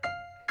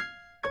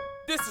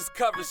This is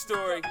Cover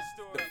Story,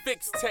 the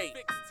fixed tape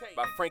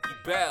by Franky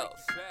Bells.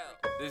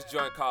 This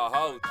joint called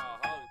Hold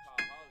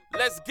You.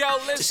 Let's go,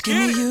 Just give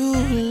me you,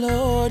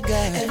 Lord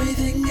God.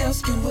 Everything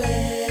else can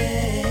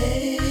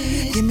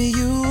wait. Give me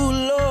you,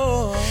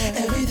 Lord.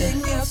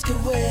 Everything else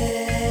can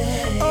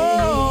wait.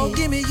 Oh,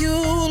 give me you,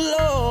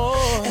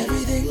 Lord.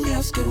 Everything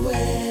else can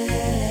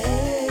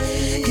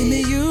wait. Give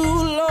me you,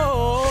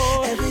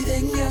 Lord.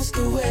 Everything else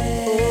can wait.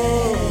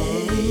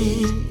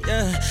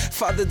 Yeah.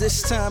 Father,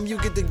 this time you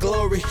get the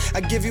glory.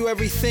 I give you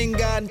everything,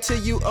 God, until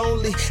you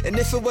only. And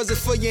if it wasn't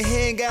for your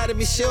hand, guided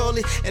me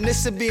surely. And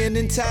this would be an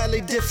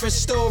entirely different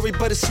story,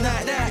 but it's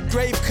not. The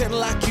grave couldn't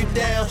lock you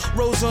down.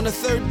 Rose on the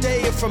third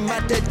day from my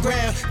dead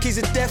ground. Keys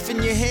of death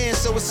in your hands,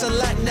 so it's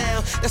unlocked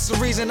now. That's the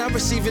reason I'm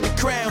receiving the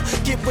crown.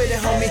 Get with it,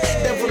 homie.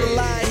 Devil a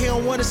lie, he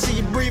don't wanna see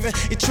you breathing.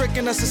 He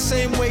tricking us the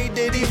same way he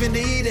did even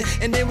the eating.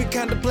 And then we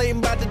contemplating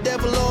about the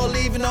devil all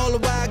leaving. All the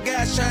while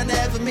God's trying to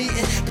have a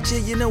meeting. But yeah,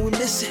 you know we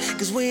miss it,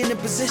 cause we ain't in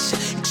position.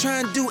 You try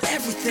and do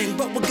everything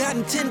but what God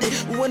intended.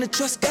 We wanna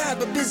trust God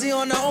but busy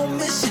on our own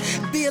mission.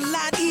 It'd be a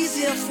lot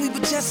easier if we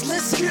would just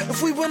listen.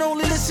 If we would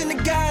only listen to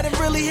God and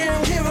really hear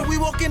Him. We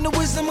walk in the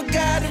wisdom of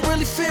God and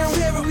really fear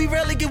Him. We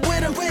rarely get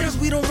with Him, cause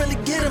we don't really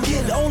get Him.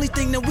 The only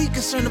thing that we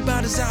concerned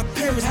about is our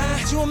parents.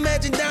 Could you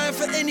imagine dying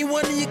for any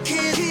one of your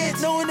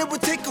kids? Knowing it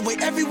would take away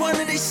every one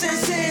of their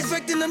sins.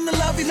 Expecting them to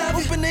love you,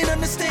 hoping they'd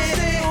understand.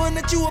 Knowing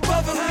that you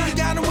above Him, you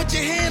got Him with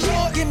your hand.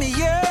 Lord, give me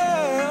you.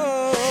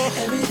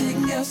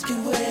 Everything else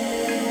can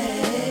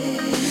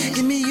wait.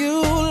 Give me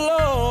you,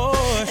 Lord.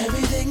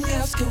 Everything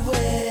else can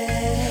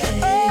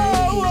wait.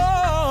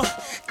 Oh,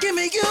 give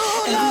me you,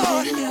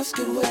 Lord. Everything else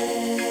can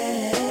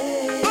wait.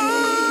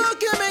 Oh,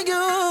 give me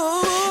you.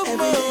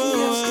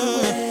 Everything else can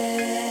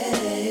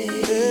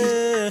wait.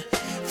 Yeah.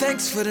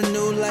 Thanks for the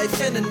new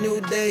life and a new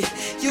day.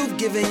 You've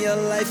given your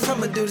life,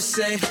 I'ma do the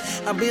same.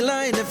 I'd be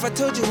lying if I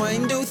told you I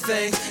ain't do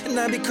things. And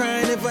I'd be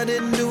crying if I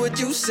didn't do what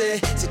you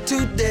said. So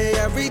today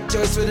I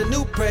rejoice with a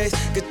new praise.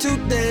 Cause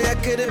today I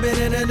could've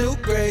been in a new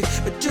grave.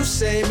 But you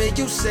save me,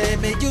 you save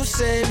me, you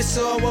save me.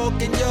 So I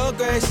walk in your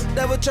grace.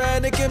 Never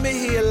trying to kill me,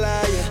 he a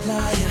liar.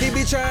 He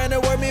be trying to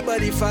work me,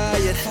 but he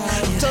fired.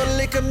 I'm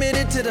totally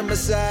committed to the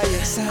Messiah.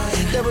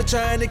 Never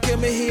trying to kill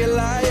me, he a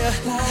liar.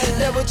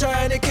 Never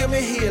trying to kill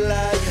me, he a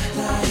liar.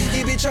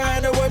 He be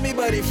trying to work me,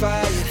 but he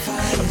fired.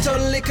 I'm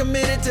totally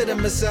committed to the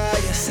Messiah.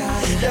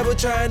 Never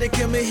trying to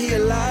kill me, he a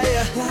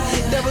liar.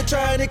 Never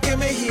trying to kill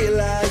me, he a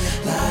liar.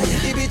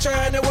 He be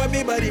trying to work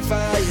me, but he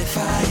fired.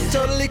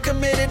 Totally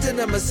committed to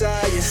the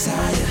Messiah.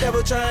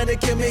 Never trying to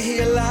kill me, he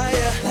a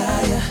liar.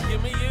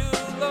 Give me you,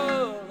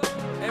 Lord.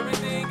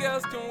 Everything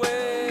else can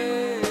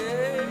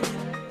wait.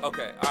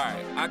 Okay,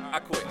 alright. I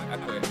quit.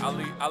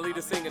 I'll leave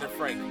the singing to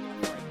Franky.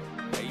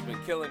 Hey, you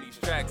been killing these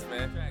tracks,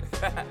 man.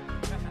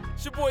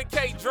 It's your boy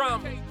K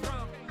Drum.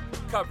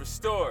 Cover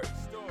Story.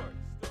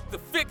 The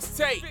fixed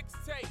tape.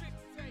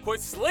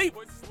 Quit sleep.